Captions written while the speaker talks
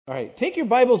All right, take your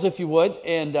Bibles, if you would,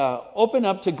 and open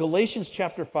up to Galatians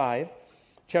chapter 5,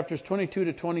 chapters 22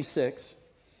 to 26.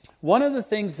 One of the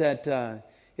things that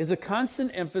is a constant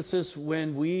emphasis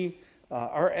when we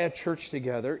are at church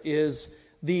together is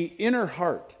the inner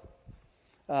heart.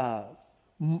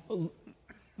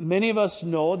 Many of us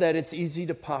know that it's easy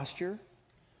to posture,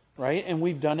 right? And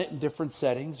we've done it in different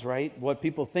settings, right? What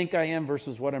people think I am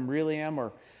versus what I really am,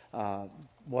 or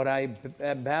what I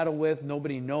battle with,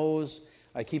 nobody knows.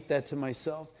 I keep that to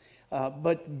myself.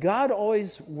 But God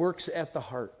always works at the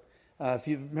heart. If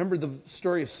you remember the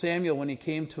story of Samuel when he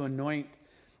came to anoint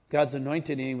God's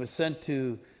anointed, and he was sent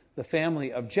to the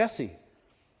family of Jesse.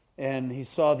 And he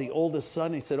saw the oldest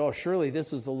son. He said, "Oh, surely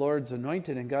this is the Lord's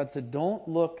anointed." And God said, "Don't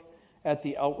look at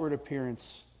the outward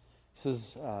appearance." He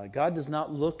says, God does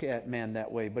not look at man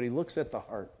that way, but he looks at the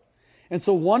heart. And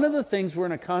so one of the things we're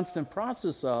in a constant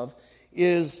process of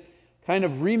is kind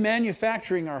of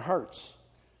remanufacturing our hearts.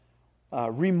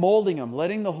 Remolding them,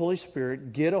 letting the Holy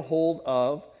Spirit get a hold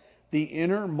of the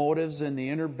inner motives and the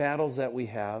inner battles that we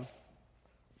have,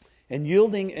 and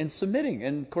yielding and submitting.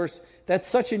 And of course, that's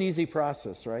such an easy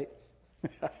process, right?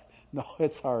 No,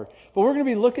 it's hard. But we're going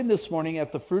to be looking this morning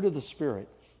at the fruit of the Spirit.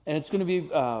 And it's going to be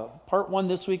part 1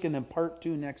 this week and then part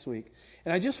 2 next week.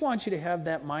 And I just want you to have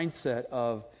that mindset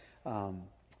of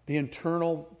the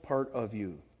internal part of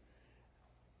you,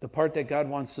 the part that God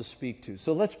wants to speak to.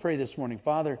 So let's pray this morning.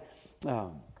 Father,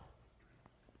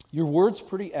 your word's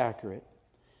pretty accurate,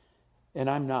 and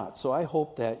I'm not. So I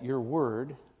hope that your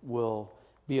word will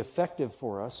be effective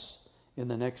for us in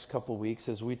the next couple weeks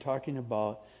as we're talking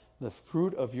about the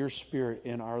fruit of your Spirit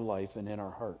in our life and in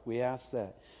our heart. We ask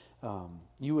that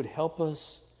you would help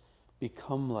us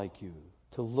become like you,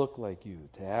 to look like you,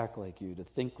 to act like you, to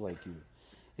think like you.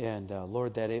 And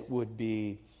Lord, that it would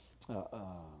be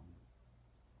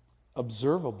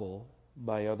observable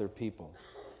by other people.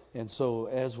 And so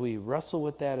as we wrestle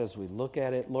with that, as we look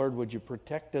at it, Lord, would you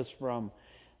protect us from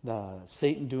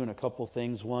Satan doing a couple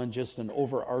things. One, just an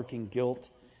overarching guilt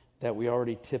that we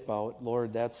already tip out.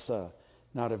 Lord, that's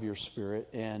not of your Spirit.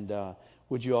 And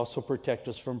would you also protect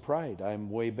us from pride? I'm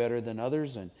way better than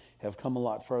others and have come a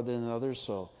lot farther than others,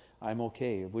 so I'm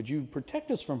okay. Would you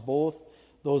protect us from both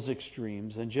those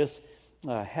extremes and just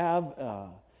have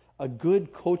a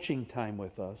good coaching time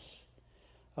with us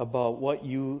about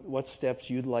what steps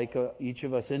you'd like each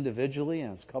of us individually,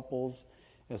 as couples,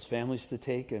 as families to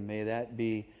take, and may that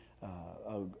be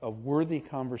a worthy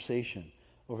conversation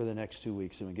over the next 2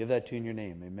 weeks. And we give that to you in your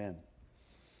name. Amen.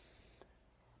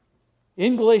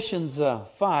 In Galatians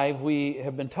 5, we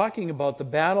have been talking about the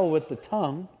battle with the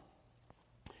tongue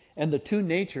and the two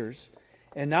natures,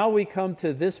 and now we come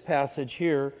to this passage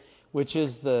here, which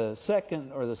is the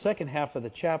second half of the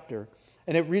chapter,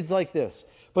 and it reads like this: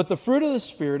 "But the fruit of the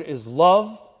Spirit is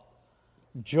love,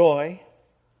 joy,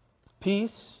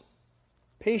 peace,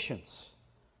 patience,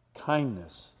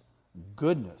 kindness,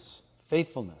 goodness,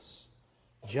 faithfulness,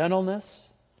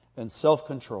 gentleness, and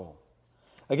self-control.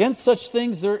 Against such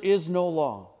things there is no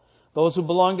law. Those who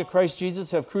belong to Christ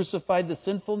Jesus have crucified the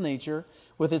sinful nature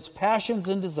with its passions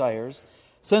and desires.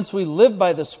 Since we live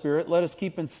by the Spirit, let us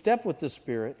keep in step with the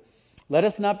Spirit. Let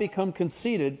us not become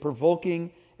conceited,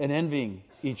 provoking and envying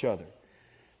each other."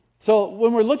 So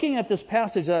when we're looking at this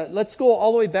passage, let's go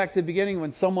all the way back to the beginning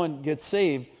when someone gets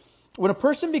saved. When a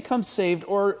person becomes saved,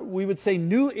 or we would say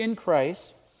new in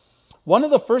Christ, one of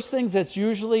the first things that's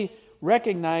usually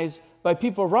recognized by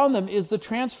people around them is the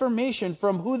transformation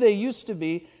from who they used to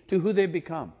be to who they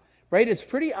become. Right? It's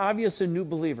pretty obvious in new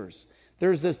believers.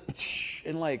 There's this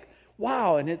and like,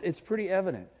 wow, and it's pretty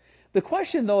evident. The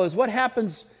question, though, is what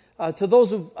happens to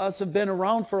those of us who have been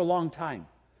around for a long time?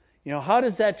 You know, how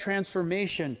does that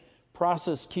transformation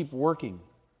process keep working?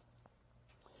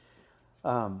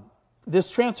 This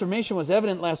transformation was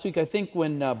evident last week, I think,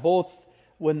 when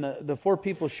the four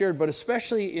people shared, but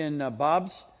especially in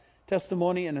Bob's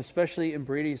testimony and especially in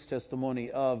Brady's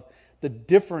testimony of the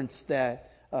difference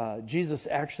that Jesus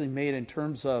actually made in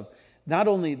terms of not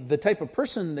only the type of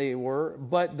person they were,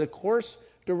 but the course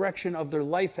direction of their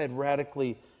life had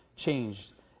radically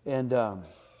changed. And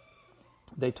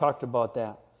they talked about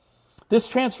that. This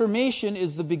transformation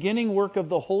is the beginning work of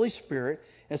the Holy Spirit.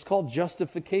 It's called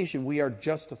justification. We are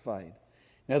justified.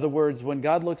 In other words, when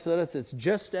God looks at us, it's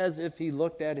just as if He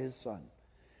looked at His Son.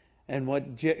 And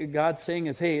what God's saying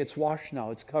is, hey, it's washed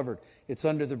now. It's covered. It's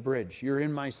under the bridge. You're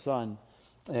in my Son.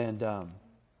 And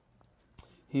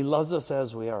He loves us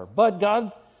as we are. But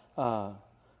God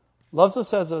loves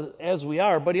us as we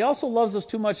are, but He also loves us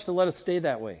too much to let us stay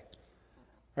that way.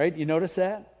 Right? You notice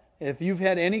that? If you've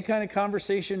had any kind of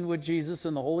conversation with Jesus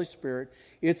and the Holy Spirit,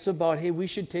 it's about, hey, we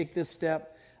should take this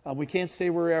step. We can't stay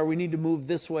where we are. We need to move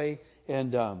this way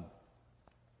and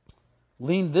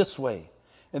lean this way.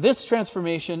 And this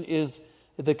transformation is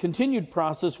the continued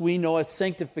process we know as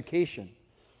sanctification.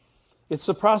 It's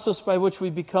the process by which we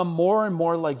become more and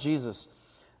more like Jesus.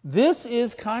 This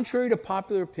is, contrary to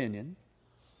popular opinion,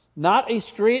 not a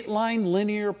straight line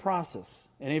linear process.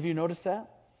 Any of you notice that?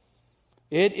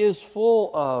 It is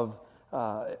full of,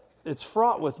 it's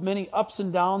fraught with many ups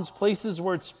and downs, places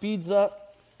where it speeds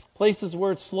up, places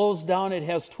where it slows down. It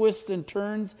has twists and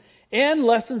turns and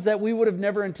lessons that we would have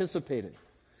never anticipated.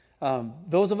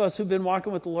 Those of us who've been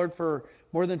walking with the Lord for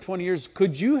more than 20 years,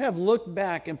 could you have looked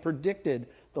back and predicted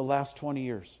the last 20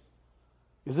 years?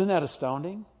 Isn't that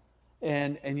astounding?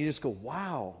 And you just go,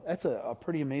 wow, that's a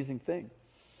pretty amazing thing.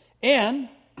 And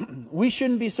we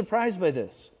shouldn't be surprised by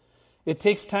this. It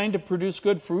takes time to produce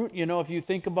good fruit. You know, if you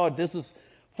think about this is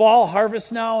fall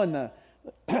harvest now and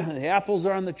the apples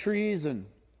are on the trees and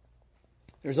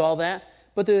there's all that.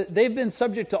 But they've been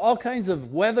subject to all kinds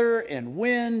of weather and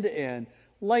wind and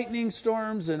lightning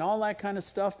storms and all that kind of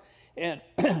stuff. And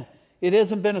it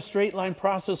hasn't been a straight line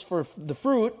process for the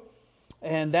fruit.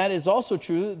 And that is also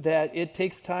true that it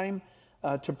takes time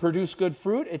to produce good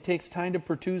fruit. It takes time to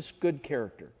produce good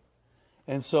character.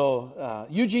 And so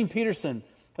Eugene Peterson,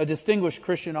 a distinguished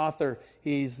Christian author,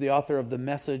 he's the author of The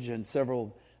Message and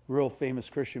several real famous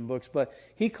Christian books, but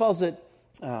he calls it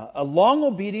a long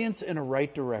obedience in a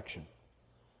right direction,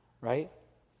 right?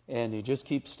 And you just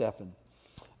keep stepping.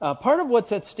 Part of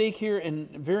what's at stake here and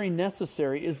very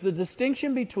necessary is the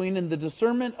distinction between and the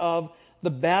discernment of the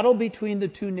battle between the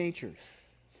two natures.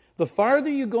 The farther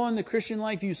you go in the Christian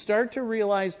life, you start to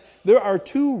realize there are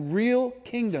two real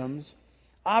kingdoms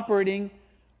operating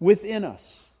within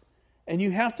us. And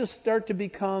you have to start to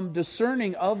become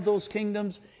discerning of those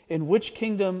kingdoms and which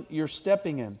kingdom you're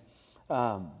stepping in.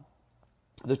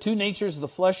 The two natures, the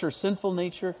flesh or sinful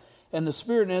nature, and the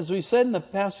spirit. And as we said in the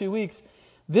past few weeks,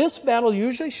 this battle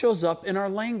usually shows up in our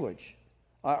language,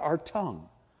 our tongue.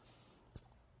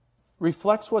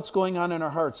 Reflects what's going on in our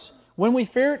hearts. When we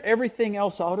ferret everything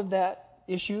else out of that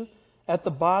issue, at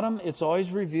the bottom, it's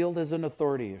always revealed as an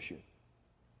authority issue.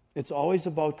 It's always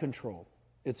about control.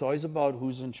 It's always about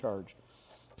who's in charge.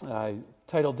 I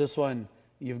titled this one,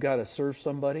 You've Got to Serve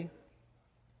Somebody.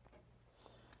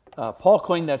 Paul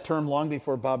coined that term long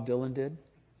before Bob Dylan did.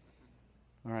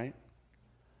 All right?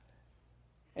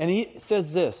 And he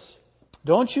says this,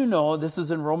 don't you know, this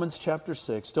is in Romans chapter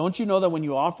 6, don't you know that when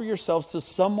you offer yourselves to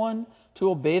someone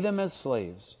to obey them as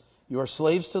slaves, you are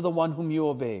slaves to the one whom you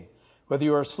obey, whether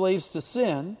you are slaves to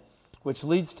sin, which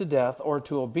leads to death, or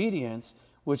to obedience,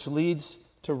 which leads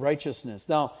to righteousness.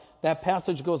 Now, that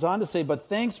passage goes on to say, but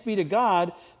thanks be to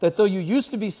God that though you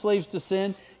used to be slaves to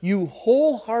sin, you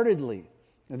wholeheartedly,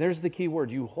 and there's the key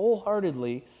word, you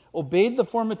wholeheartedly obeyed the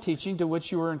form of teaching to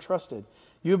which you were entrusted.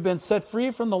 You have been set free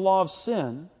from the law of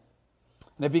sin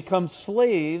and have become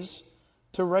slaves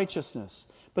to righteousness.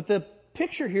 But the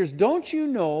picture here is, don't you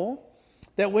know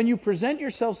that when you present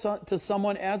yourself to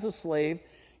someone as a slave,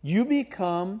 you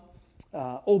become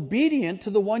obedient to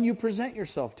the one you present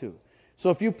yourself to? So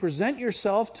if you present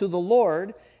yourself to the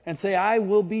Lord and say, I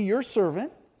will be your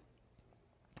servant,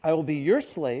 I will be your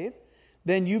slave,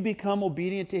 then you become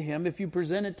obedient to Him. If you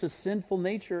present it to sinful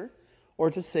nature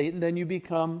or to Satan, then you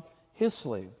become his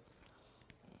slave.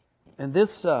 And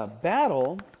this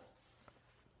battle,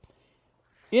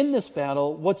 in this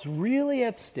battle, what's really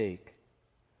at stake,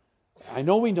 I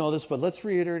know we know this, but let's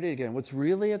reiterate it again. What's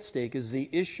really at stake is the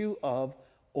issue of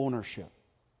ownership.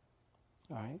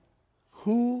 All right?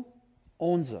 Who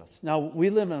owns us? Now,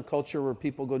 we live in a culture where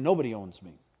people go, nobody owns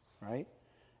me, right?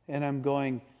 And I'm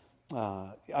going,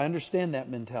 I understand that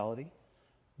mentality,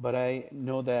 but I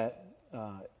know that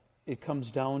it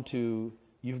comes down to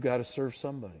you've got to serve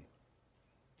somebody.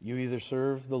 You either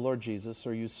serve the Lord Jesus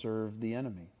or you serve the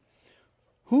enemy.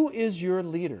 Who is your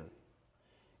leader?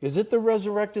 Is it the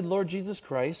resurrected Lord Jesus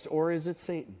Christ or is it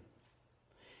Satan?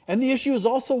 And the issue is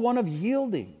also one of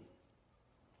yielding.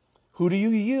 Who do you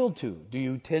yield to? Do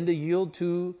you tend to yield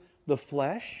to the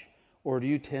flesh or do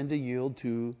you tend to yield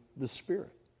to the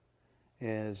Spirit?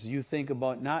 As you think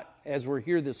about, not as we're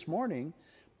here this morning,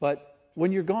 but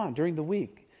when you're gone during the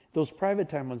week. Those private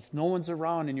time ones, no one's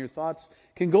around and your thoughts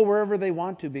can go wherever they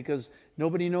want to because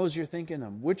nobody knows you're thinking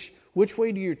them. Which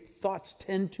way do your thoughts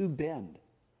tend to bend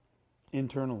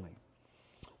internally?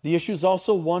 The issue is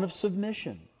also one of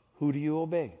submission. Who do you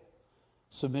obey?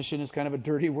 Submission is kind of a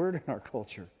dirty word in our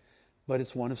culture, but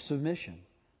it's one of submission.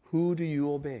 Who do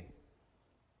you obey?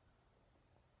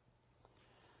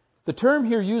 The term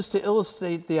here used to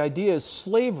illustrate the idea is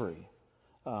slavery.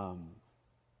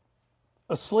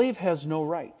 A slave has no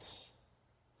rights.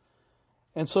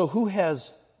 And so who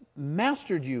has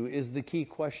mastered you is the key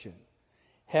question.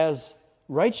 Has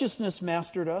righteousness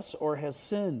mastered us, or has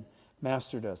sin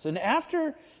mastered us? And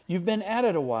after you've been at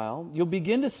it a while, you'll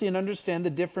begin to see and understand the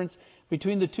difference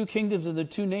between the two kingdoms and the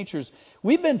two natures.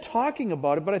 We've been talking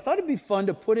about it, but I thought it'd be fun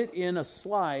to put it in a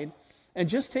slide and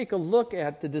just take a look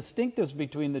at the distinctives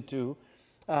between the two.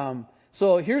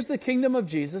 So here's the kingdom of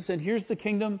Jesus, and here's the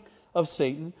kingdom of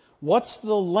Satan. What's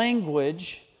the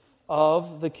language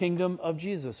of the kingdom of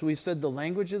Jesus? We said the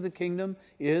language of the kingdom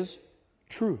is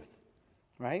truth,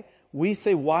 right? We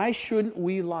say, why shouldn't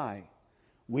we lie?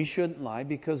 We shouldn't lie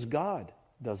because God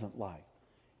doesn't lie.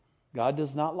 God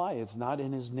does not lie. It's not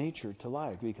in his nature to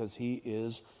lie because he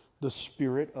is the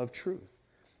spirit of truth.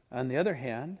 On the other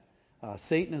hand,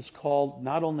 Satan is called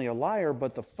not only a liar,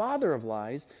 but the father of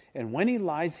lies. And when he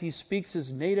lies, he speaks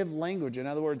his native language. In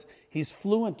other words, he's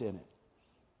fluent in it.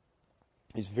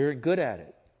 He's very good at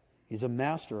it. He's a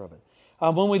master of it.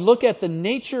 When we look at the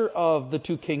nature of the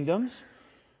two kingdoms,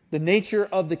 the nature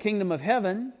of the kingdom of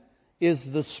heaven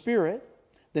is the spirit.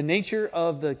 The nature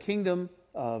of the kingdom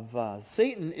of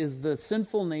Satan is the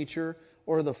sinful nature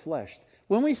or the flesh.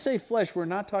 When we say flesh, we're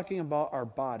not talking about our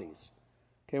bodies.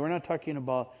 Okay, we're not talking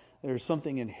about there's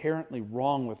something inherently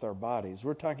wrong with our bodies.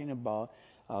 We're talking about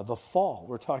the fall.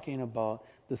 We're talking about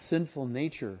the sinful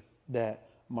nature that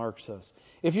marks us.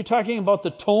 If you're talking about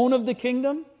the tone of the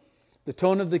kingdom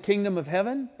of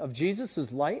heaven, of Jesus,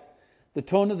 is light. The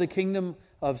tone of the kingdom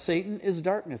of Satan is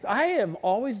darkness. I am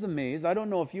always amazed, I don't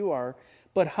know if you are,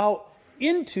 but how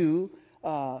into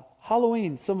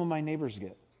Halloween some of my neighbors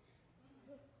get.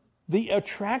 The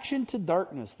attraction to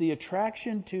darkness, the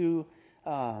attraction to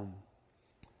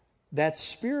that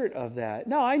spirit of that.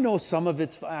 Now, I know some of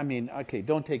it's,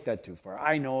 don't take that too far.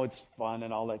 I know it's fun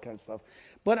and all that kind of stuff.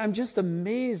 But I'm just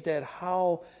amazed at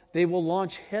how they will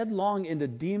launch headlong into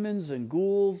demons and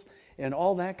ghouls and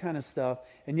all that kind of stuff.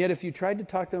 And yet if you tried to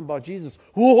talk to them about Jesus,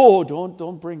 whoa,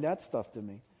 don't bring that stuff to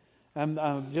me.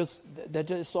 That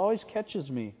just always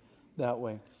catches me that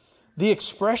way. The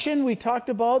expression we talked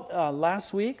about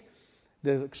last week,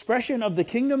 the expression of the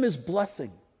kingdom is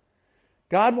blessing.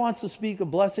 God wants to speak a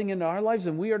blessing into our lives,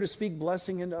 and we are to speak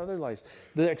blessing into other lives.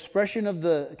 The expression of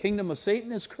the kingdom of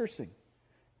Satan is cursing,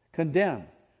 condemn,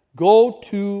 go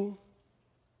to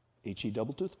H-E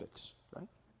double toothpicks, right?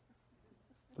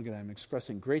 Look at that, I'm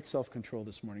expressing great self-control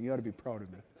this morning. You ought to be proud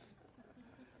of me.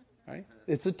 Right?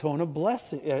 It's a tone of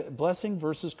blessing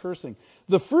versus cursing.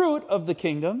 The fruit of the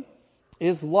kingdom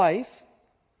is life.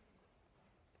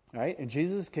 Right? In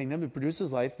Jesus' kingdom, it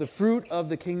produces life. The fruit of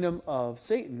the kingdom of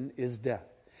Satan is death.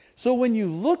 So when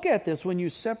you look at this, when you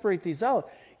separate these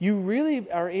out, you really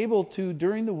are able to,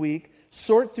 during the week,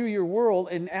 sort through your world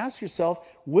and ask yourself,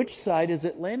 which side is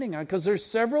it landing on? Because there's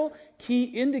several key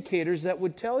indicators that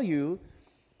would tell you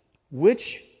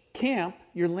which camp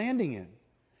you're landing in.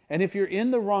 And if you're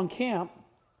in the wrong camp,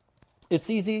 it's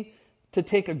easy to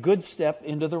take a good step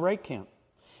into the right camp.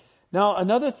 Now,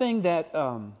 another thing that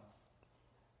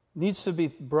needs to be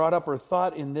brought up or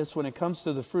thought in this when it comes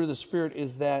to the fruit of the Spirit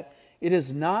is that it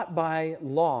is not by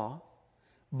law,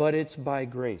 but it's by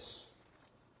grace.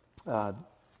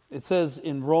 It says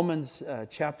in Romans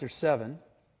chapter 7,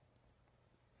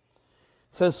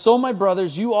 it says, "So my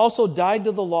brothers, you also died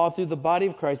to the law through the body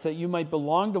of Christ, that you might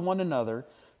belong to one another,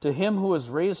 to him who was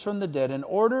raised from the dead, in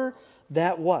order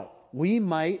that" what? "We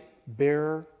might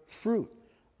bear fruit."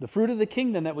 The fruit of the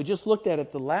kingdom that we just looked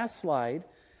at the last slide,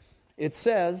 it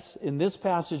says in this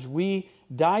passage, we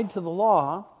died to the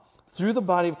law through the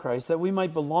body of Christ, that we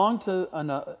might belong to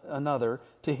another,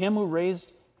 to him who was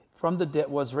raised from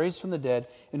the dead,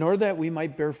 in order that we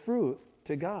might bear fruit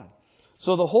to God.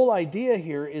 So the whole idea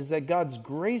here is that God's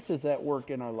grace is at work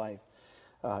in our life.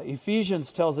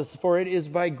 Ephesians tells us, "For it is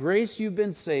by grace you've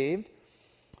been saved,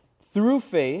 through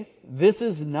faith. This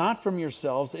is not from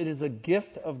yourselves, it is a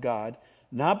gift of God,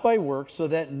 not by works, so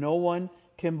that no one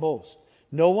can boast."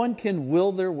 No one can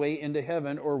will their way into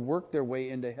heaven or work their way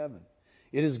into heaven.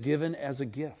 It is given as a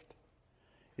gift.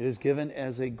 It is given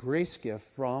as a grace gift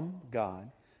from God,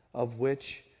 of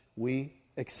which we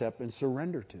accept and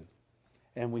surrender to.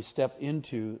 And we step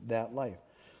into that life.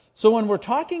 So when we're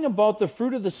talking about the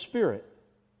fruit of the Spirit,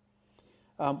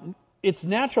 it's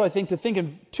natural, I think, to think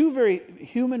in two very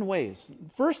human ways.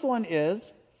 First one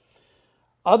is,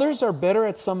 others are better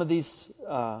at some of these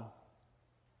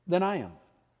than I am.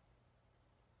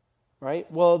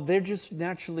 Right? Well, they're just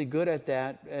naturally good at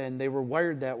that, and they were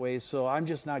wired that way, so I'm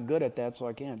just not good at that, so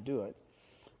I can't do it.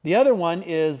 The other one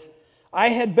is, I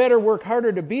had better work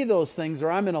harder to be those things,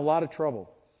 or I'm in a lot of trouble.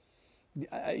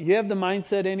 You have the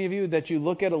mindset, any of you, that you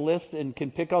look at a list and can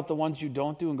pick out the ones you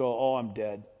don't do and go, oh, I'm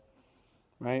dead.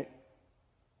 Right?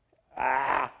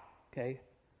 Okay.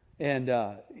 And,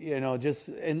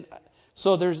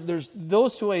 so there's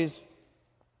those two ways.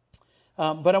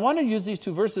 But I want to use these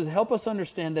two verses to help us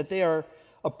understand that they are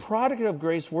a product of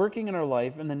grace working in our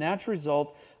life and the natural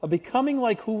result of becoming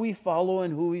like who we follow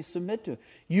and who we submit to.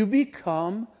 You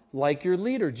become like your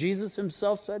leader. Jesus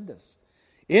himself said this.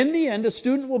 In the end, a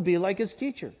student will be like his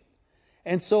teacher.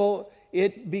 And so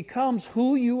it becomes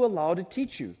who you allow to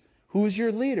teach you. Who's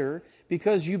your leader?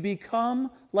 Because you become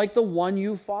like the one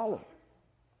you follow.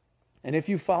 And if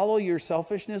you follow your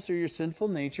selfishness or your sinful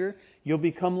nature, you'll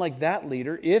become like that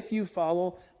leader. If you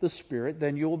follow the Spirit,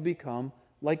 then you will become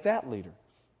like that leader.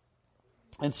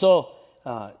 And so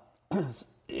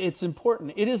it's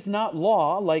important. It is not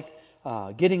law like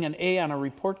getting an A on a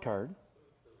report card,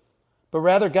 but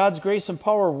rather God's grace and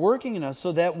power working in us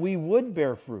so that we would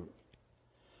bear fruit.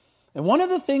 And one of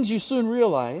the things you soon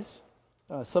realize,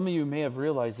 some of you may have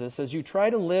realized this, as you try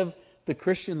to live the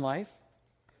Christian life,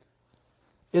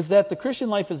 is that the Christian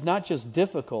life is not just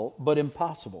difficult, but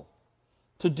impossible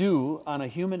to do on a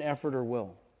human effort or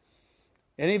will.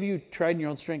 Any of you tried in your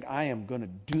own strength, I am going to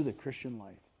do the Christian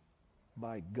life.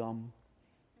 By gum.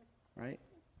 Right?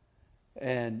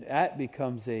 And that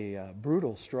becomes a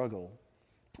brutal struggle.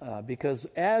 Because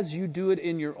as you do it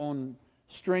in your own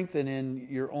strength and in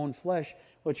your own flesh,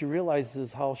 what you realize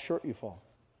is how short you fall.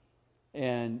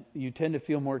 And you tend to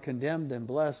feel more condemned than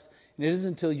blessed. And it isn't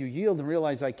until you yield and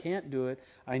realize I can't do it,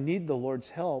 I need the Lord's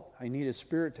help, I need His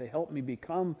Spirit to help me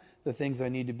become the things I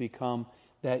need to become,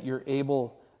 that you're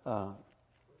able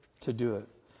to do it.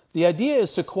 The idea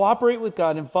is to cooperate with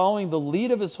God in following the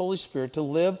lead of His Holy Spirit to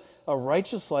live a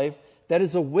righteous life that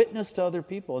is a witness to other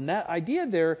people. And that idea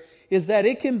there is that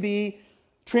it can be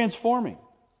transforming.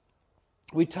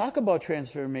 We talk about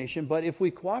transformation, but if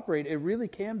we cooperate, it really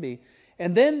can be.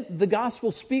 And then the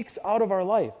gospel speaks out of our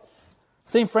life.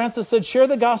 St. Francis said, share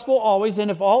the gospel always,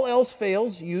 and if all else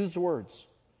fails, use words.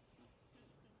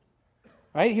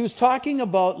 Right? He was talking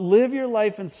about live your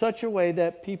life in such a way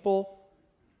that people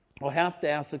will have to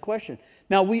ask the question.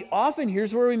 Now,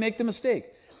 here's where we make the mistake.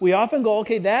 We often go,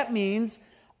 okay, that means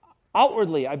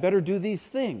outwardly, I better do these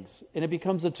things. And it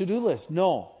becomes a to-do list.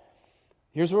 No.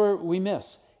 Here's where we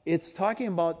miss. It's talking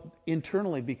about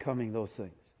internally becoming those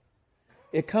things.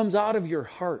 It comes out of your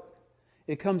heart.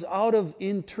 It comes out of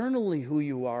internally who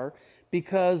you are,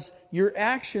 because your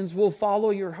actions will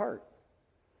follow your heart.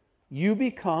 You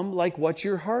become like what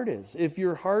your heart is. If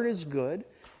your heart is good,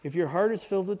 if your heart is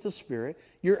filled with the Spirit,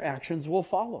 your actions will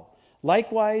follow.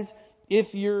 Likewise,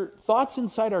 if your thoughts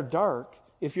inside are dark,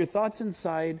 if your thoughts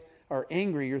inside are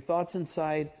angry, your thoughts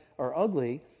inside are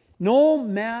ugly, no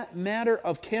matter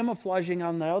of camouflaging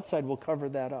on the outside will cover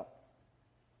that up.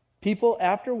 People,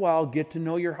 after a while, get to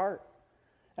know your heart.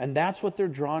 And that's what they're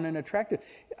drawn and attracted.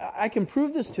 I can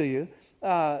prove this to you.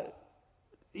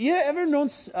 Ever known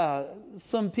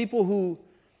some people who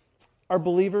are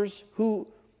believers who,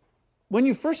 when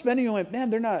you first met them, you went, man,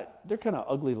 they're kind of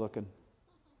ugly looking,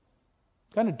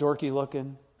 kind of dorky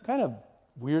looking, kind of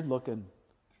weird looking,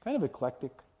 kind of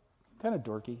eclectic, kind of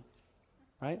dorky,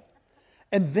 right?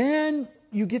 And then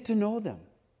you get to know them.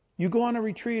 You go on a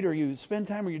retreat, or you spend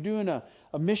time, or you're doing a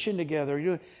mission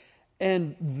together,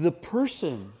 and the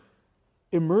person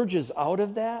emerges out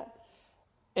of that,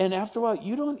 and after a while,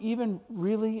 you don't even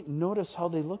really notice how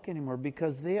they look anymore,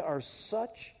 because they are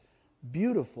such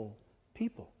beautiful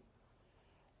people.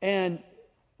 And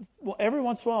every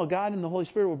once in a while, God and the Holy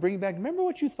Spirit will bring you back. Remember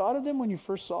what you thought of them when you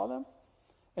first saw them?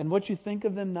 And what you think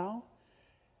of them now?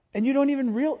 And you don't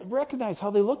even recognize how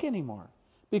they look anymore.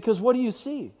 Because what do you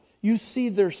see? You see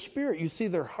their spirit. You see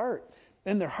their heart.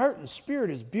 And their heart and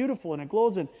spirit is beautiful and it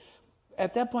glows. And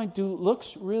at that point, do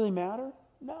looks really matter?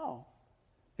 No.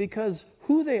 Because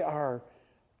who they are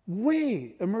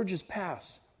way emerges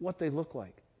past what they look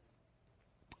like.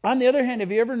 On the other hand,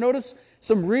 have you ever noticed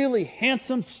some really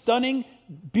handsome, stunning,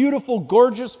 beautiful,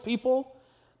 gorgeous people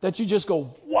that you just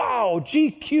go, wow,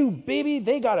 GQ, baby,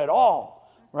 they got it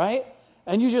all, right?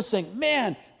 And you just think,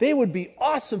 man, they would be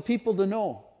awesome people to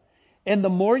know. And the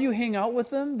more you hang out with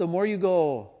them, the more you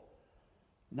go,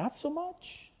 not so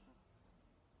much.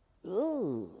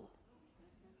 Ugh.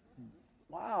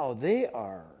 Wow, they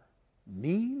are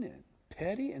mean and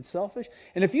petty and selfish.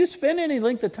 And if you spend any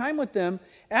length of time with them,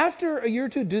 after a year or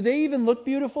two, do they even look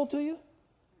beautiful to you?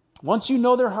 Once you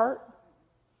know their heart?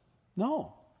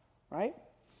 No, right?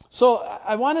 So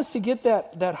I want us to get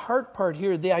that heart part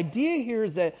here. The idea here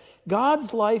is that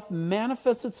God's life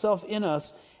manifests itself in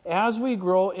us as we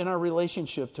grow in our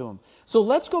relationship to Him. So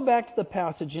let's go back to the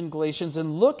passage in Galatians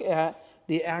and look at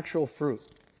the actual fruit.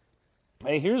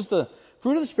 Hey, here's the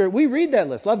fruit of the Spirit. We read that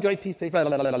list. Love, joy, peace, faith, blah,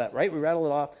 blah, blah, blah, blah, right? We rattle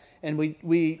it off. And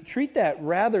we treat that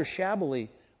rather shabbily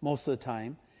most of the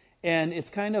time. And it's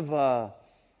kind of a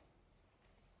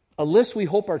list we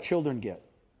hope our children get.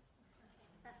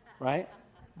 Right?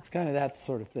 It's kind of that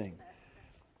sort of thing.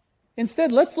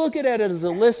 Instead, let's look at it as a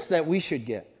list that we should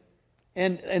get.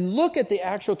 And look at the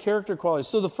actual character qualities.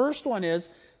 So the first one is,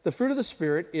 the fruit of the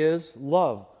Spirit is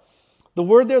love. The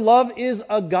word there, love, is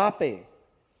agape.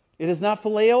 It is not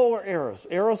phileo or eros.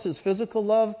 Eros is physical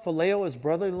love. Phileo is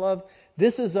brotherly love.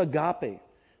 This is agape.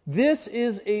 This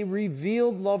is a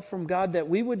revealed love from God that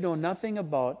we would know nothing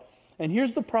about. And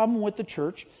here's the problem with the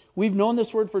church. We've known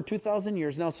this word for 2,000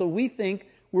 years now, so we think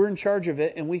we're in charge of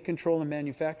it and we control and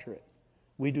manufacture it.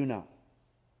 We do not.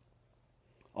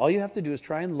 All you have to do is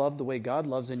try and love the way God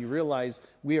loves, and you realize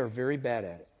we are very bad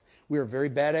at it. We are very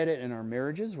bad at it in our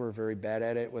marriages. We're very bad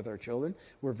at it with our children.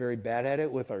 We're very bad at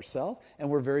it with ourselves. And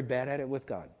we're very bad at it with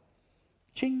God.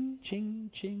 Ching, ching,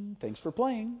 ching. Thanks for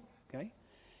playing. Okay?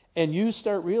 And you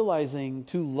start realizing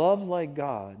to love like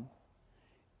God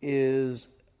is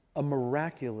a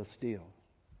miraculous deal.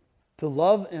 To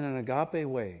love in an agape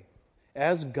way,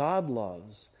 as God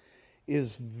loves,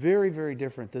 is very, very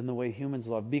different than the way humans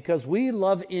love, because we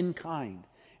love in kind.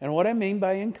 And what I mean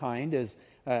by in kind is,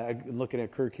 I'm looking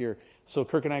at Kirk here. So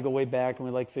Kirk and I go way back, and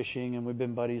we like fishing, and we've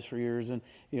been buddies for years. And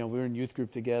we were in youth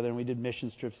group together, and we did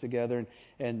missions trips together.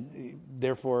 And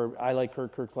therefore, I like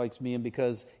Kirk. Kirk likes me, and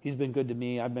because he's been good to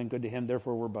me, I've been good to him.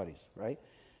 Therefore, we're buddies, right?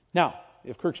 Now,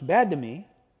 if Kirk's bad to me,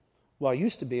 well, I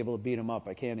used to be able to beat him up.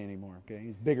 I can't anymore. Okay,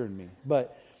 he's bigger than me.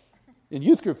 But in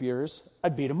youth group years,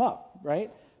 I'd beat him up,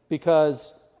 right?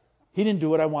 Because he didn't do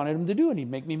what I wanted him to do, and he'd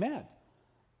make me mad.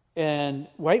 And,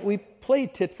 right, we play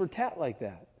tit for tat like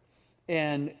that.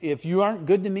 And if you aren't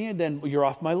good to me, then you're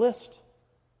off my list.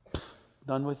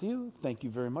 Done with you. Thank you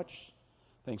very much.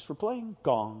 Thanks for playing.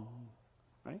 Gong.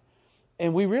 Right?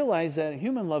 And we realize that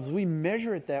human loves, we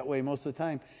measure it that way most of the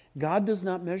time. God does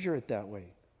not measure it that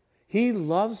way. He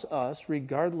loves us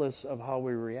regardless of how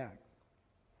we react.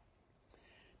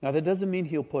 Now, that doesn't mean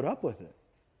He'll put up with it.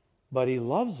 But He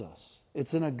loves us.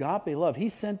 It's an agape love. He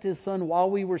sent His Son while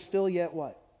we were still yet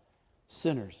what?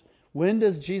 Sinners. When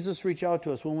does Jesus reach out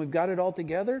to us? When we've got it all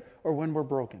together, or when we're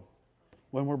broken?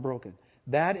 When we're broken.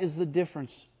 That is the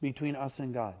difference between us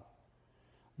and God.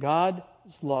 God's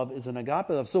love is an agape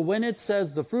love. So when it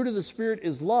says the fruit of the Spirit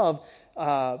is love,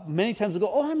 many times we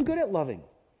go, oh, I'm good at loving.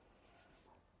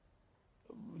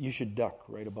 You should duck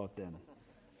right about then.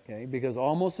 Okay? Because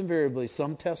almost invariably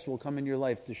some tests will come in your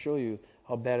life to show you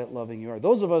how bad at loving you are.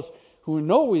 Those of us who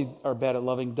know we are bad at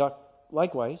loving duck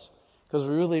likewise, because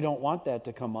we really don't want that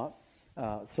to come up.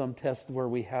 Some test where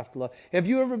we have to love. Have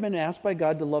you ever been asked by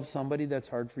God to love somebody that's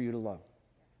hard for you to love?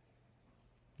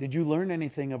 Did you learn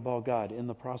anything about God in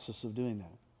the process of doing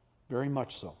that? Very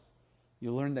much so.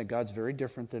 You learn that God's very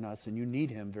different than us, and you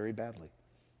need Him very badly,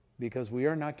 because we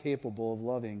are not capable of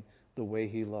loving the way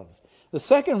He loves. The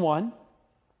second one,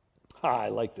 I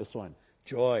like this one,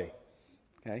 joy.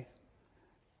 Okay?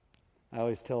 I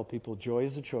always tell people joy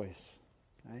is a choice.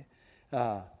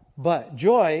 Right? But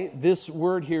joy, this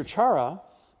word here, chara,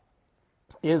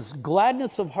 is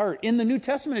gladness of heart. In the New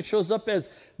Testament, it shows up as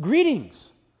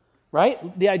greetings,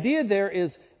 right? The idea there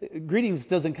is, greetings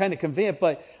doesn't kind of convey it,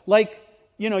 but like,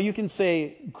 you can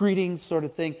say greetings sort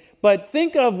of thing. But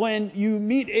think of when you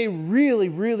meet a really,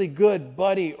 really good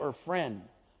buddy or friend,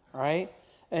 right?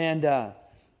 And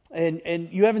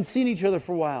you haven't seen each other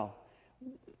for a while.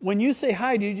 When you say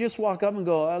hi, do you just walk up and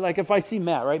go, like if I see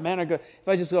Matt, right? Matt, if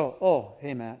I just go, oh,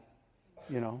 hey, Matt,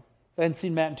 I hadn't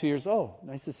seen Matt in 2 years. Oh,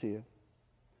 nice to see you.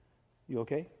 You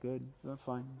okay? Good.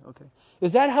 Fine. Okay.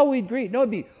 Is that how we'd greet? No,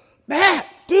 it'd be, Matt,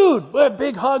 dude, what a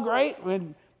big hug, right?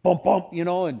 And bump,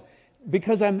 and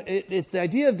because it's the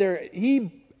idea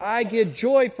of I get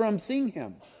joy from seeing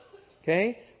him.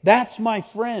 Okay? That's my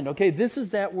friend. Okay, this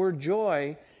is that word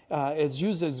joy. It's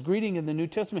used as greeting in the New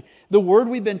Testament. The word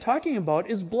we've been talking about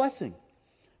is blessing.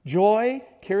 Joy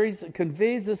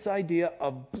conveys this idea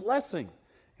of blessing.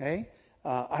 Okay?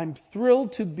 I'm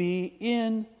thrilled to be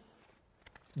in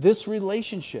this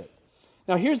relationship.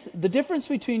 Now, here's the difference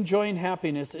between joy and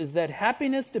happiness is that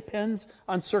happiness depends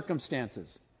on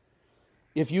circumstances.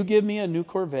 If you give me a new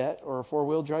Corvette or a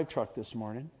four-wheel drive truck this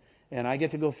morning, and I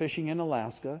get to go fishing in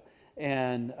Alaska,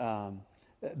 and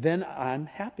then I'm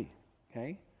happy.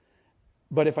 Okay?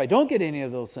 But if I don't get any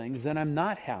of those things, then I'm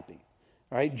not happy.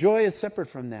 Right? Joy is separate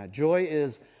from that. Joy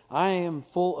is, I am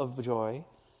full of joy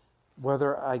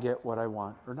whether I get what I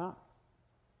want or not.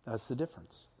 That's the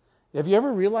difference. Have you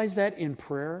ever realized that in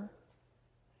prayer?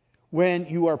 When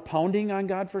you are pounding on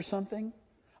God for something,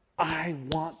 I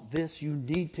want this. You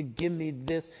need to give me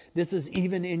this. This is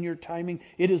even in your timing.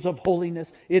 It is of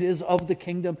holiness. It is of the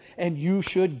kingdom. And you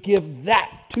should give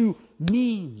that to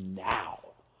me now.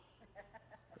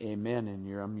 Amen.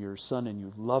 And I'm your son and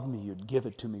you love me. You'd give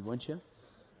it to me, wouldn't you?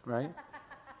 Right?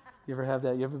 You ever have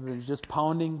that? You ever been just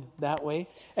pounding that way?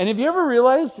 And have you ever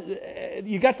realized,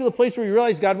 you got to the place where you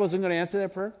realized God wasn't going to answer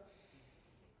that prayer?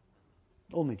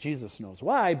 Only Jesus knows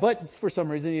why, but for some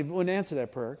reason he wouldn't answer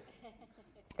that prayer.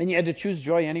 And you had to choose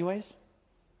joy anyways.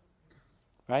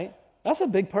 Right? That's a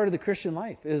big part of the Christian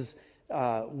life, is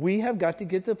we have got to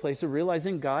get to the place of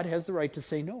realizing God has the right to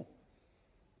say no.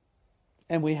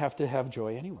 And we have to have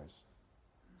joy anyways.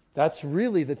 That's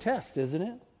really the test, isn't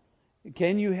it?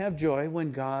 Can you have joy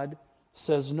when God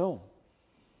says no?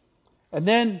 And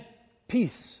then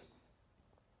peace.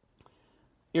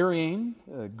 Iriene,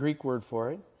 a Greek word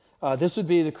for it. This would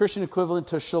be the Christian equivalent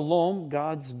to shalom,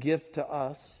 God's gift to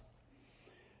us.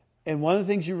 And one of the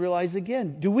things you realize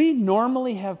again, do we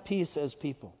normally have peace as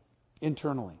people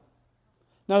internally?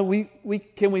 Now,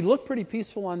 can we look pretty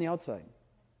peaceful on the outside?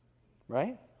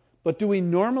 Right? But do we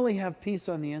normally have peace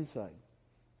on the inside?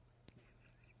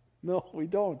 No, we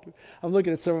don't. I'm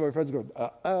looking at some of my friends going,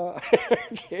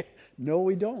 okay. No,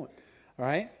 we don't. All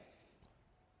right?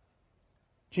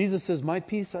 Jesus says, my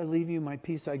peace I leave you, my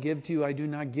peace I give to you. I do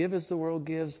not give as the world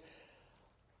gives.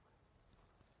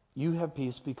 You have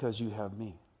peace because you have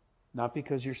me, not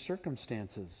because your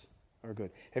circumstances are good.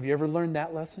 Have you ever learned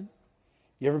that lesson?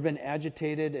 You ever been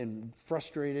agitated and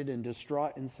frustrated and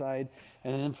distraught inside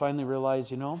and then finally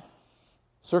realize,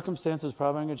 circumstances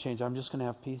probably aren't going to change. I'm just going to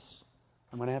have peace.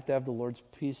 I'm going to have the Lord's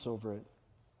peace over it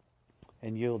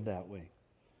and yield that way.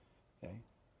 Okay?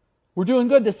 We're doing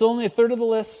good. This is only a third of the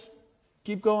list.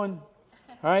 Keep going.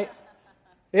 All right?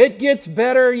 It gets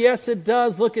better. Yes, it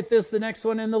does. Look at this. The next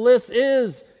one in the list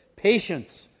is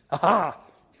patience. Aha!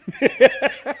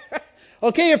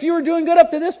 Okay, if you were doing good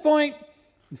up to this point.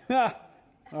 All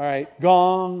right.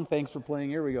 Gong. Thanks for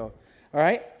playing. Here we go. All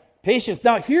right. Patience.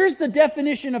 Now, here's the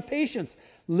definition of patience.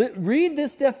 Read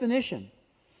this definition.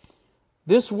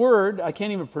 This word, I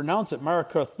can't even pronounce it,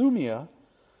 marakathumia,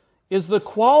 is the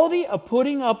quality of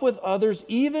putting up with others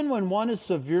even when one is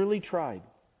severely tried.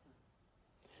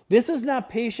 This is not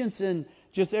patience in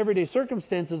just everyday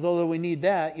circumstances, although we need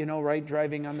that, right?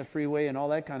 Driving on the freeway and all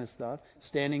that kind of stuff.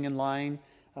 Standing in line,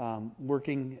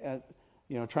 working at,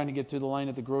 trying to get through the line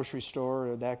at the grocery store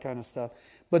or that kind of stuff.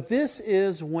 But this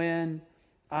is when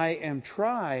I am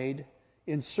tried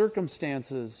in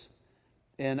circumstances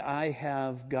and I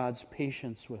have God's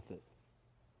patience with it.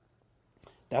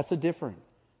 That's a different.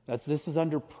 This is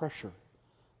under pressure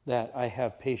that I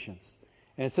have patience.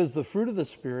 And it says the fruit of the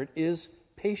Spirit is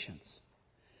patience.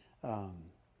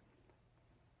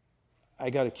 I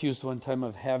got accused one time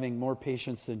of having more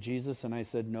patience than Jesus, and I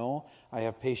said, no, I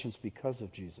have patience because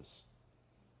of Jesus.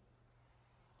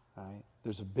 All right?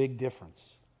 There's a big difference.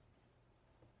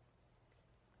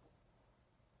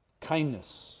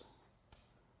 Kindness.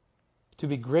 To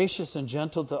be gracious and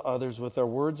gentle to others with our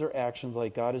words or actions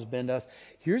like God has been to us.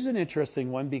 Here's an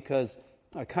interesting one because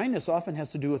kindness often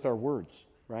has to do with our words,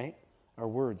 right? Our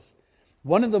words.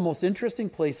 One of the most interesting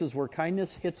places where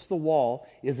kindness hits the wall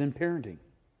is in parenting.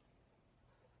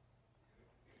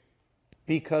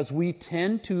 Because we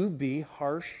tend to be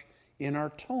harsh in our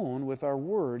tone with our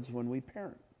words when we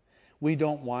parent. We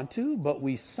don't want to, but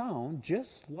we sound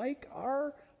just like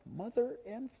our mother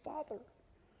and father.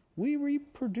 We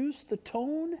reproduce the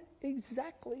tone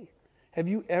exactly. Have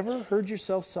you ever heard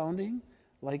yourself sounding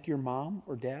like your mom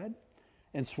or dad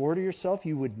and swore to yourself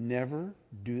you would never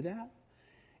do that?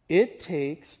 It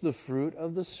takes the fruit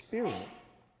of the Spirit,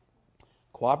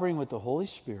 cooperating with the Holy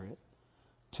Spirit,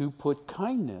 to put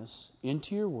kindness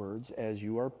into your words as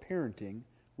you are parenting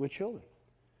with children.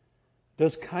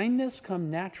 Does kindness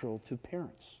come natural to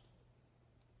parents?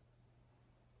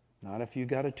 Not if you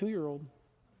got a 2-year-old.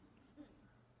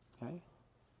 Okay?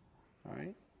 All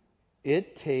right?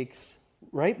 It takes,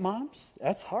 right, moms?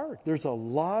 That's hard. There's a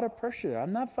lot of pressure.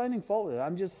 I'm not finding fault with it.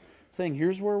 I'm just saying,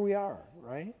 here's where we are,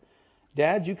 right?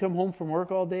 Dads, you come home from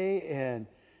work all day and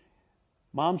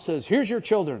mom says, here's your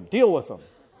children, deal with them.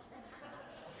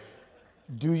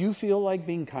 Do you feel like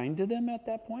being kind to them at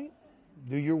that point?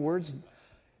 Do your words,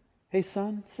 hey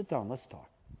son, sit down, let's talk.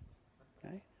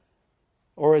 Okay?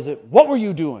 Or is it, what were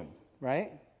you doing?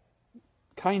 Right?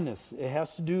 Kindness, it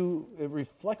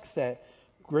reflects that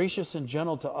gracious and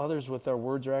gentle to others with our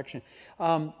words or action.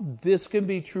 This can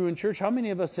be true in church. How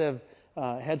many of us have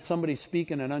had somebody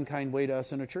speak in an unkind way to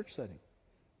us in a church setting?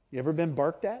 You ever been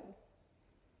barked at?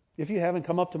 If you haven't,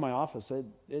 come up to my office.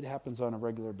 It happens on a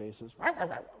regular basis.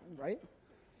 Right?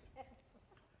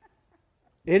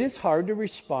 It is hard to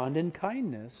respond in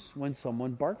kindness when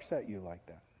someone barks at you like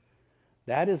that.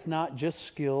 That is not just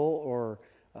skill or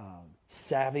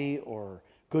savvy or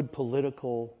good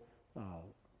political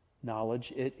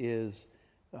knowledge. It is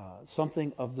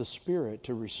something of the Spirit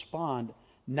to respond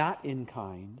not in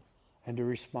kind and to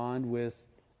respond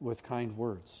with kind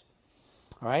words.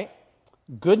 All right?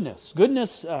 Goodness.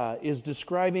 Goodness is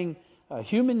describing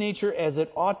human nature as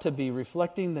it ought to be,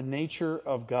 reflecting the nature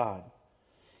of God.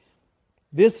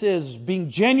 This is being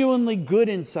genuinely good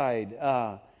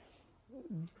inside.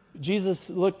 Jesus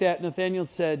looked at Nathanael and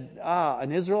said,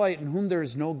 an Israelite in whom there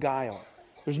is no guile.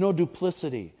 There's no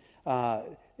duplicity.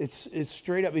 It's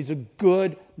straight up. He's a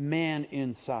good man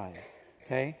inside.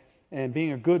 Okay? And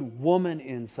being a good woman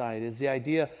inside is the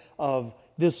idea of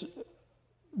this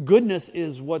goodness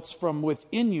is what's from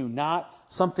within you, not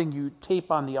something you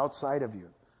tape on the outside of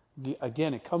you.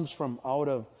 Again, it comes from out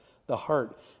of the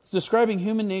heart. It's describing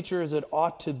human nature as it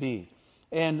ought to be.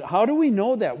 And how do we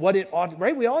know that? What it ought,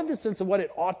 right? We all have this sense of what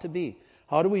it ought to be.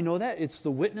 How do we know that? It's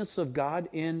the witness of God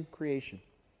in creation.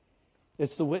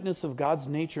 It's the witness of God's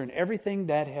nature in everything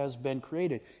that has been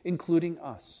created, including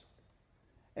us.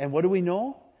 And what do we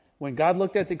know? When God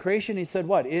looked at the creation, He said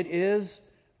what? It is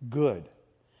good.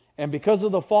 And because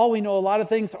of the fall, we know a lot of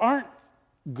things aren't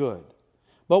good.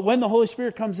 But when the Holy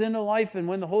Spirit comes into life and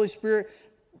when the Holy Spirit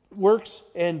works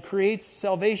and creates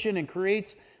salvation and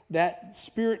creates that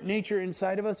spirit nature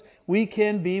inside of us, we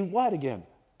can be what again?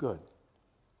 Good.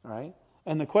 All right?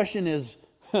 And the question is,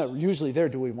 usually there,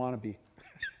 do we want to be?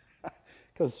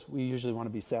 Because we usually want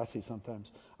to be sassy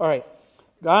sometimes. All right.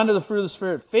 On to the fruit of the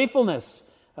Spirit. Faithfulness.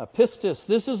 Pistis.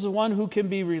 This is the one who can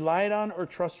be relied on or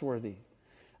trustworthy.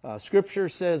 Scripture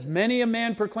says, many a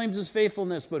man proclaims his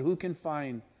faithfulness, but who can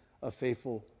find a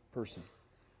faithful person?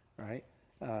 All right?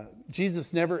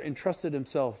 Jesus never entrusted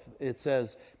himself, it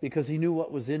says, because he knew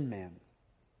what was in man.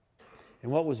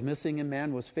 And what was missing in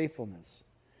man was faithfulness.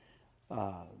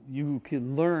 You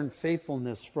can learn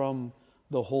faithfulness from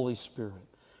the Holy Spirit.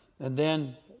 And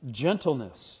then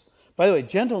gentleness. By the way,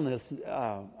 gentleness,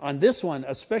 on this one,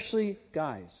 especially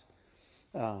guys,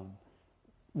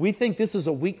 we think this is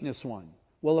a weakness one.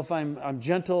 Well, if I'm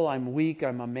gentle, I'm weak,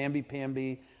 I'm a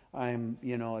mamby-pamby, I'm,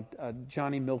 a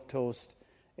Johnny Milquetoast,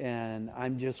 and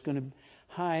I'm just going to,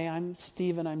 hi, I'm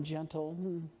Stephen, I'm gentle.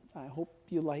 I hope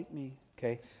you like me.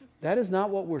 Okay? That is not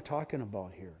what we're talking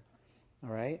about here.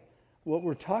 All right? What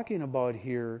we're talking about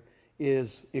here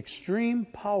is extreme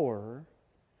power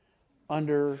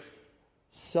under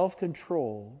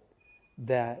self-control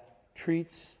that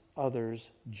treats others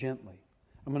gently.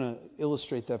 I'm going to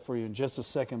illustrate that for you in just a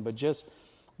second, but just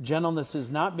gentleness is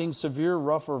not being severe,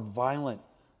 rough, or violent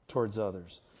towards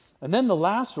others. And then the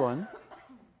last one,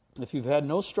 if you've had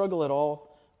no struggle at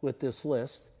all with this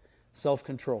list,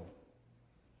 self-control.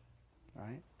 All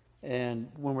right? And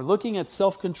when we're looking at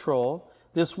self-control,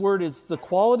 this word is the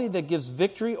quality that gives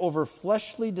victory over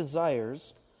fleshly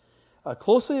desires,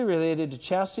 closely related to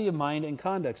chastity of mind and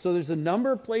conduct. So there's a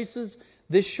number of places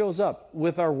this shows up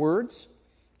with our words,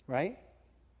 right?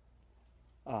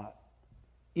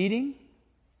 Eating,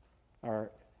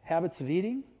 our habits of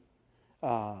eating,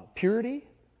 purity,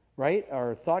 right?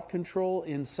 Our thought control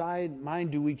inside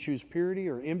mind. Do we choose purity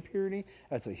or impurity?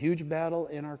 That's a huge battle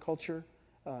in our culture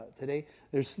today.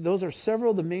 Those are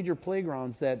several of the major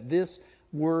playgrounds that this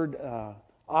word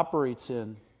operates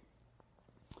in.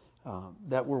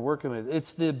 That we're working with.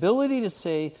 It's the ability to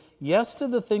say yes to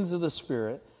the things of the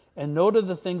Spirit and no to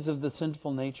the things of the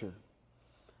sinful nature.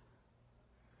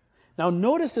 Now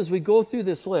notice as we go through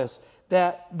this list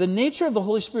that the nature of the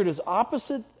Holy Spirit is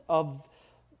opposite of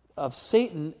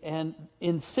Satan, and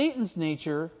in Satan's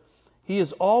nature, he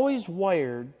is always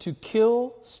wired to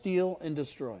kill, steal, and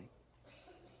destroy.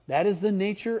 That is the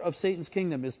nature of Satan's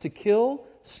kingdom, is to kill,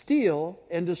 steal,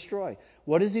 and destroy.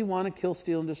 What does he want to kill,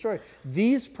 steal, and destroy?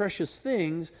 These precious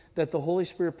things that the Holy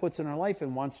Spirit puts in our life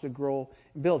and wants to grow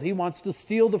and build. He wants to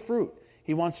steal the fruit.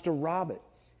 He wants to rob it.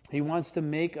 He wants to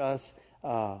make us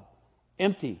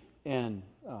empty and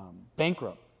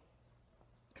bankrupt.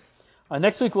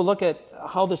 Next week we'll look at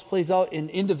how this plays out in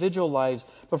individual lives.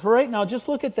 But for right now, just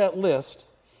look at that list.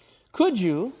 Could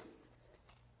you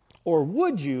or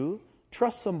would you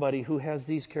trust somebody who has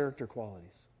these character qualities?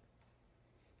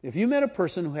 If you met a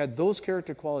person who had those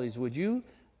character qualities, would you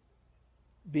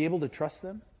be able to trust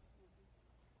them?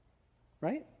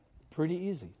 Right? Pretty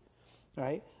easy.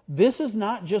 Right? This is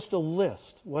not just a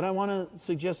list. What I want to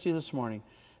suggest to you this morning,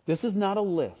 this is not a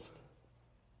list,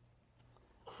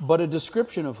 but a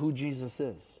description of who Jesus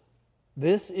is.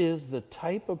 This is the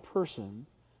type of person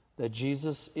that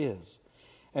Jesus is.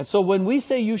 And so when we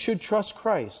say you should trust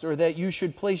Christ or that you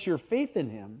should place your faith in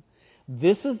Him,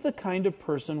 this is the kind of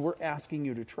person we're asking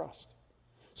you to trust.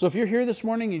 So if you're here this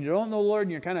morning and you don't know the Lord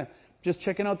and you're kind of just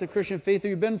checking out the Christian faith, or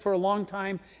you've been for a long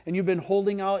time and you've been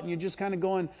holding out and you're just kind of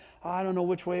going, I don't know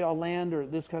which way I'll land or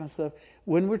this kind of stuff.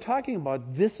 When we're talking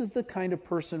about this is the kind of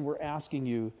person we're asking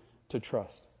you to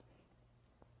trust.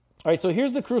 All right, so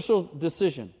here's the crucial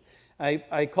decision.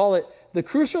 I call it the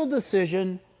crucial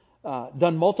decision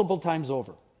done multiple times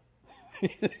over.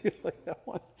 Like that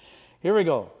one. Here we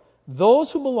go.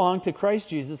 Those who belong to Christ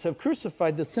Jesus have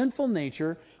crucified the sinful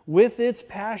nature with its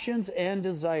passions and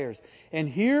desires. And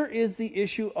here is the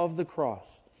issue of the cross.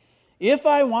 If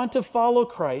I want to follow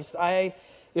Christ,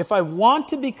 if I want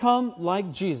to become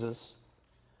like Jesus,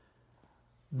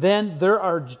 then there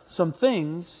are some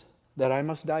things that I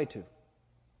must die to.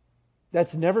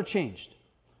 That's never changed.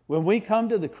 When we come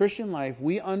to the Christian life,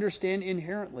 we understand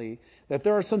inherently that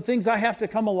there are some things I have to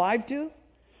come alive to,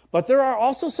 but there are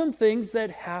also some things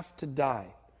that have to die.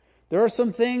 There are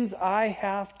some things I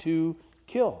have to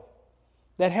kill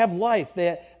that have life,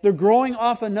 that they're growing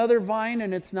off another vine,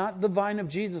 and it's not the vine of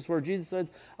Jesus, where Jesus says,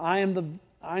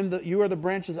 you are the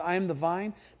branches, I am the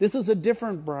vine. This is a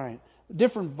different vine,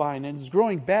 and it's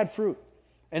growing bad fruit.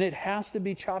 And it has to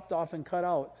be chopped off and cut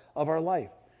out of our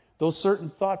life. Those certain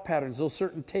thought patterns, those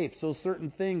certain tapes, those certain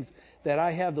things that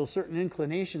I have, those certain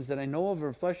inclinations that I know of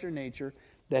in flesh or nature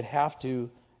that have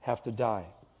to die.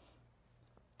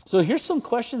 So here's some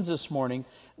questions this morning.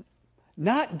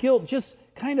 Not guilt, just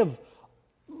kind of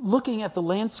looking at the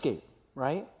landscape,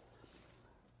 right?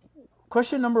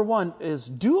 Question number 1 is,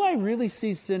 do I really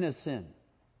see sin as sin?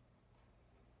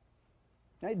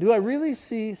 Right? Do I really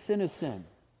see sin as sin?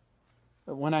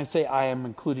 When I say I, am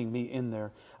including me in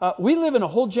there. We live in a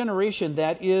whole generation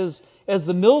that is, as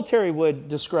the military would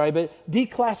describe it,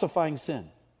 declassifying sin.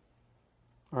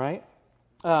 All right?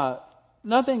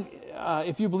 Nothing,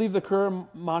 if you believe the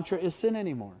current mantra, is sin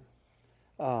anymore.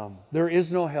 There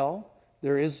is no hell.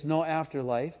 There is no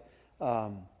afterlife.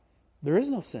 There is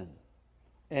no sin.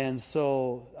 And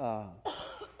so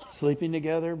sleeping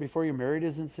together before you're married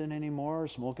isn't sin anymore.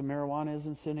 Smoking marijuana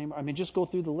isn't sin anymore. I mean, just go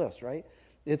through the list, right?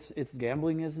 It's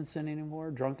gambling isn't sin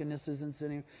anymore. Drunkenness isn't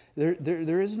sin anymore.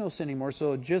 There is no sin anymore.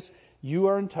 So just you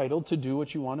are entitled to do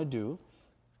what you want to do.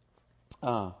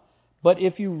 But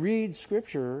if you read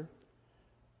Scripture,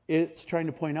 it's trying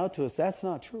to point out to us that's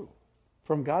not true.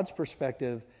 From God's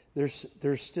perspective, there's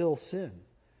still sin.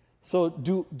 So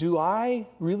do I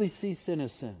really see sin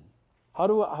as sin? How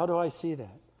do I see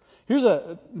that? Here's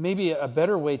maybe a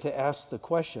better way to ask the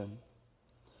question.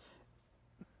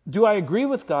 Do I agree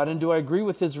with God, and do I agree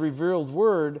with His revealed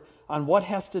word on what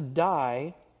has to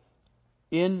die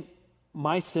in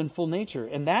my sinful nature?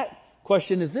 And that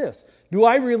question is this: do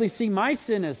I really see my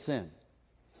sin as sin?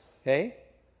 Okay?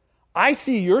 I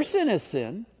see your sin as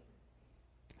sin,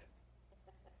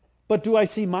 but do I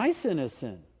see my sin as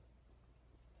sin?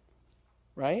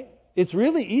 Right? It's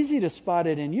really easy to spot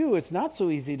it in you. It's not so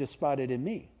easy to spot it in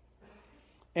me.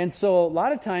 And so a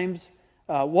lot of times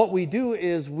what we do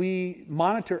is we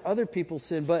monitor other people's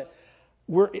sin, but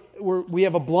we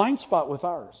have a blind spot with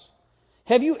ours.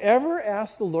 Have you ever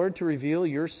asked the Lord to reveal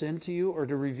your sin to you, or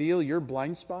to reveal your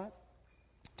blind spot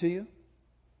to you?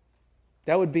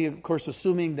 That would be, of course,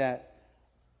 assuming that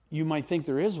you might think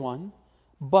there is one.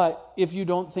 But if you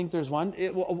don't think there's one,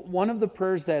 one of the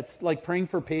prayers that's like praying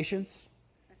for patience,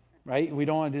 right? We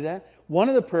don't want to do that. One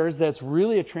of the prayers that's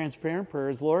really a transparent prayer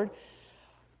is, Lord,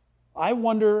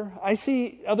 I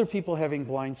see other people having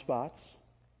blind spots.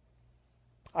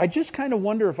 I just kind of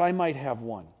wonder if I might have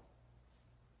one.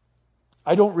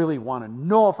 I don't really want to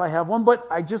know if I have one, but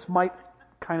I just might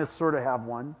kind of sort of have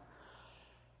one.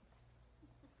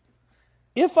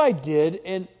 If I did,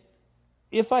 and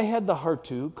if I had the heart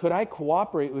to, could I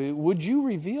cooperate with you? Would you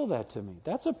reveal that to me?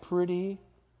 That's a pretty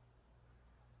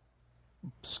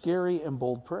scary and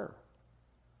bold prayer.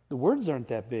 The words aren't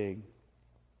that big,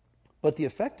 but the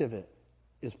effect of it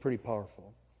is pretty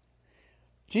powerful.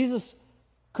 Jesus,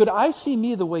 could I see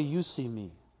me the way you see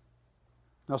me?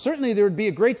 Now, certainly there would be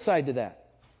a great side to that,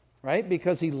 right?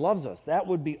 Because He loves us. That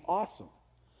would be awesome.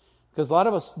 Because a lot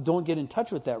of us don't get in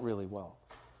touch with that really well.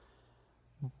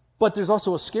 But there's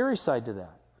also a scary side to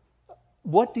that.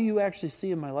 What do you actually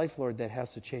see in my life, Lord, that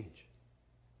has to change?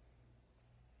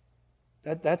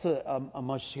 That's a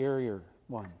much scarier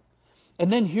one.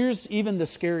 And then here's even the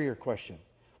scarier question.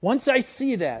 Once I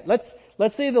see that,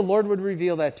 let's say the Lord would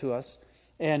reveal that to us,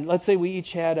 and let's say we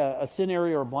each had a sin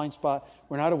area or a blind spot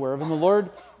we're not aware of, and the Lord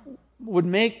would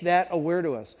make that aware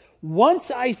to us.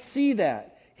 Once I see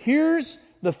that, here's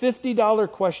the $50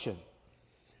 question.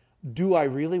 Do I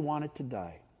really want it to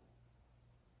die?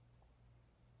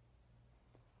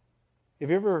 Have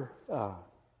you ever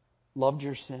loved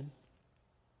your sin,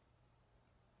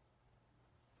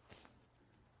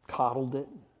 coddled it,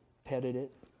 petted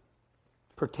it,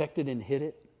 protected and hid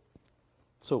it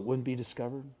so it wouldn't be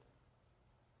discovered?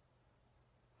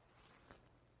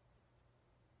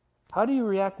 How do you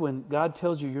react when God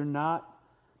tells you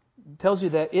tells you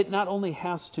that it not only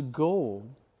has to go,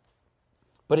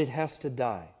 but it has to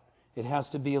die? It has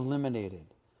to be eliminated,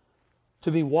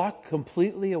 to be walked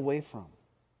completely away from.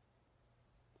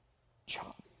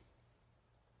 Chop.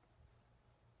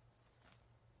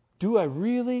 Do I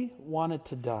really want it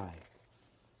to die?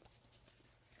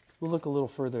 We'll look a little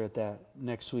further at that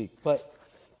next week. But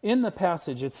in the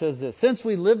passage it says this: since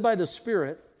we live by the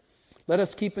Spirit, let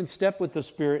us keep in step with the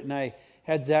Spirit. And I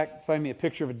had Zach find me a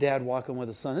picture of a dad walking with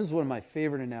a son. This is one of my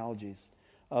favorite analogies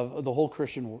of the whole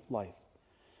Christian life.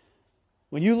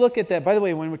 When you look at that, by the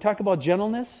way, when we talk about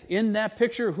gentleness, in that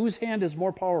picture, whose hand is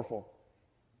more powerful?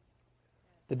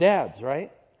 The dad's,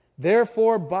 right?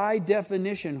 Therefore, by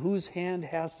definition, whose hand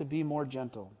has to be more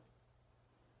gentle?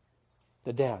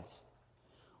 The dad's.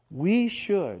 We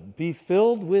should be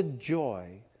filled with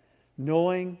joy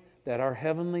knowing that our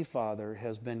Heavenly Father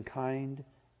has been kind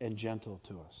and gentle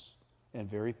to us and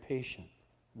very patient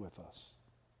with us.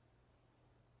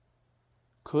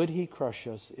 Could He crush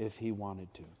us if He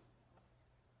wanted to?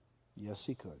 Yes,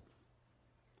 He could.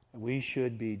 And we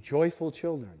should be joyful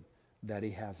children that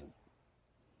He hasn't.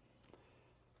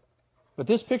 But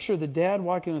this picture of the dad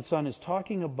walking with the son is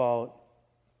talking about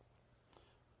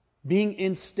being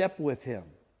in step with Him.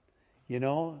 You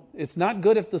know, it's not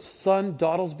good if the son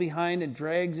dawdles behind and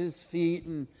drags his feet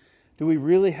and do we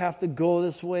really have to go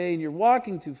this way? And you're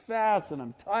walking too fast and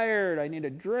I'm tired. I need a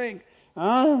drink.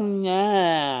 Oh,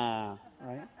 yeah.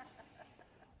 Right?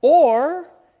 Or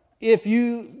if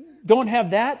you don't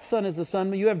have that son as a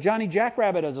son, you have Johnny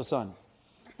Jackrabbit as a son.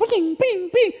 Bing, bing,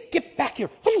 bing. Get back here.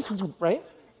 Right?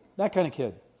 That kind of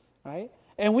kid. Right?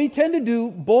 And we tend to do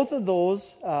both of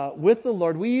those with the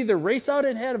Lord. We either race out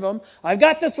ahead of Him. I've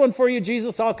got this one for you,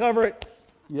 Jesus. I'll cover it.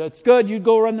 Yeah, it's good. You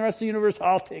go run the rest of the universe.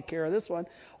 I'll take care of this one.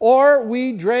 Or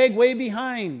we drag way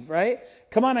behind, right?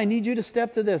 Come on, I need you to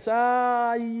step to this.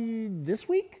 This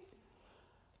week?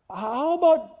 How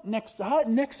about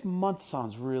next month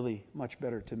sounds really much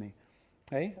better to me.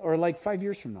 Okay? Or like 5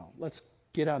 years from now. Let's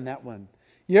get on that one.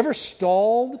 You ever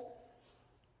stalled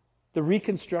the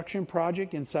reconstruction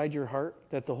project inside your heart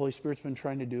that the Holy Spirit's been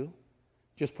trying to do?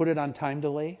 Just put it on time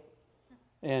delay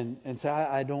and say,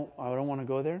 I don't want to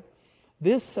go there.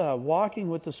 This walking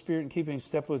with the Spirit and keeping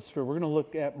step with the Spirit, we're going to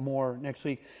look at more next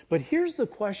week. But here's the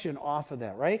question off of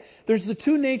that, right? There's the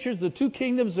two natures, the two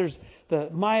kingdoms. There's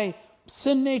my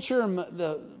sin nature and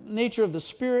the nature of the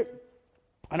Spirit.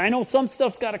 And I know some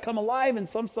stuff's got to come alive and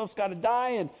some stuff's got to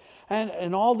die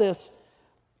and all this.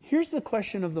 Here's the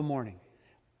question of the morning.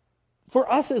 For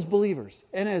us as believers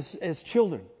and as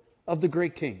children of the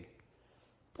great King,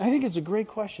 I think it's a great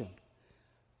question.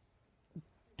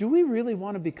 Do we really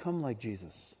want to become like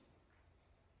Jesus?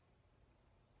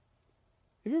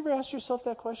 Have you ever asked yourself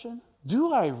that question?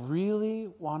 Do I really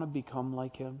want to become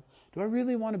like Him? Do I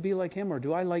really want to be like Him, or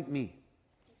do I like me?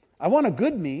 I want a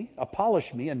good me, a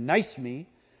polished me, a nice me,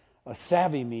 a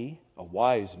savvy me, a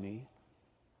wise me,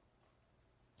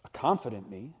 a confident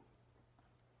me.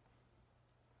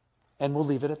 And we'll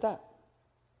leave it at that.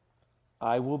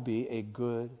 I will be a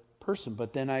good person.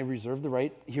 But then I reserve the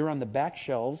right here on the back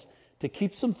shelves to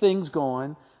keep some things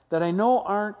going that I know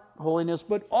aren't holiness,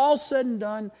 but all said and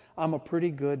done, I'm a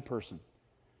pretty good person.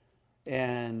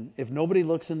 And if nobody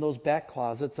looks in those back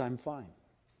closets, I'm fine.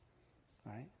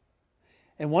 Right?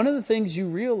 And one of the things you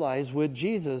realize with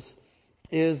Jesus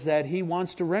is that He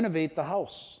wants to renovate the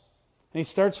house. And He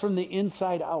starts from the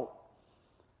inside out.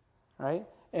 Right?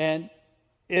 And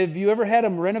have you ever had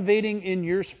Him renovating in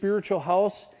your spiritual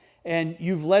house and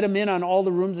you've let Him in on all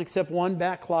the rooms except one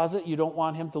back closet? You don't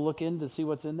want Him to look in to see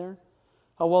what's in there?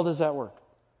 How well does that work?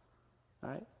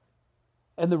 Right?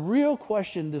 And the real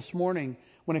question this morning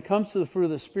when it comes to the fruit of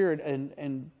the Spirit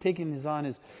and taking this on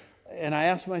is, and I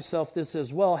ask myself this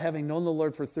as well, having known the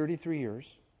Lord for 33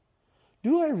 years,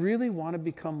 do I really want to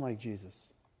become like Jesus?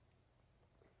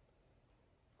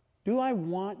 Do I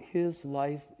want His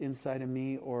life inside of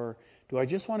me, or do I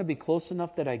just want to be close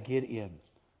enough that I get in?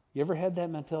 You ever had that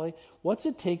mentality? What's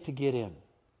it take to get in?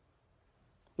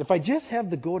 If I just have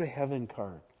the go to heaven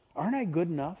card, aren't I good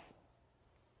enough?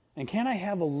 And can I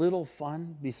have a little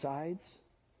fun besides?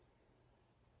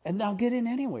 And I'll get in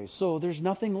anyway, so there's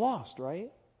nothing lost, right?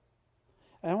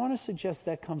 And I want to suggest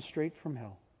that comes straight from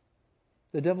hell.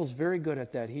 The devil's very good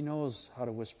at that. He knows how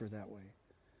to whisper that way.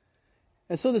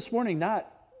 And so this morning,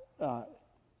 not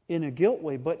in a guilt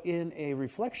way, but in a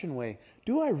reflection way.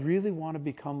 Do I really want to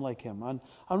become like him? On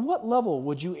what level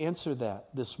would you answer that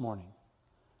this morning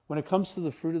when it comes to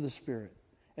the fruit of the Spirit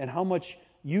and how much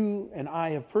you and I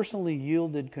have personally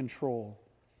yielded control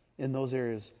in those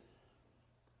areas?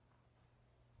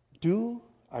 Do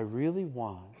I really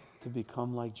want to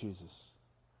become like Jesus?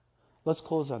 Let's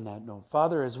close on that note.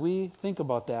 Father, as we think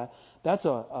about that, that's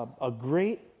a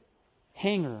great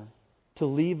hanger to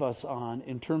leave us on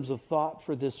in terms of thought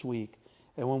for this week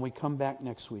and when we come back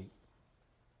next week.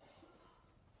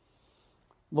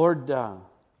 Lord,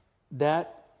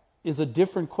 that is a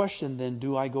different question than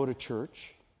do I go to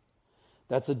church?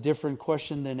 That's a different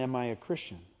question than am I a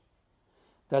Christian?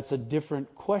 That's a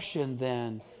different question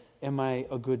than am I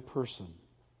a good person?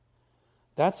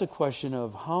 That's a question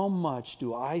of how much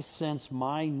do I sense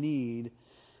my need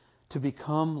to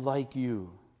become like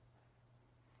you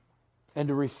and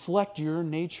to reflect your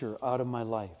nature out of my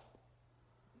life.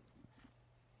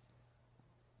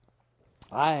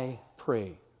 I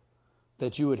pray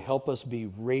that you would help us be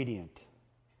radiant,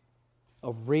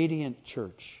 a radiant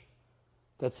church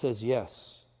that says,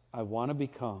 yes, I want to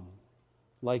become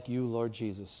like you, Lord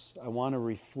Jesus. I want to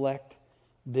reflect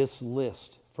this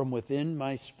list from within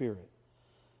my spirit.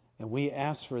 And we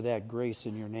ask for that grace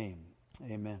in your name.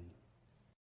 Amen.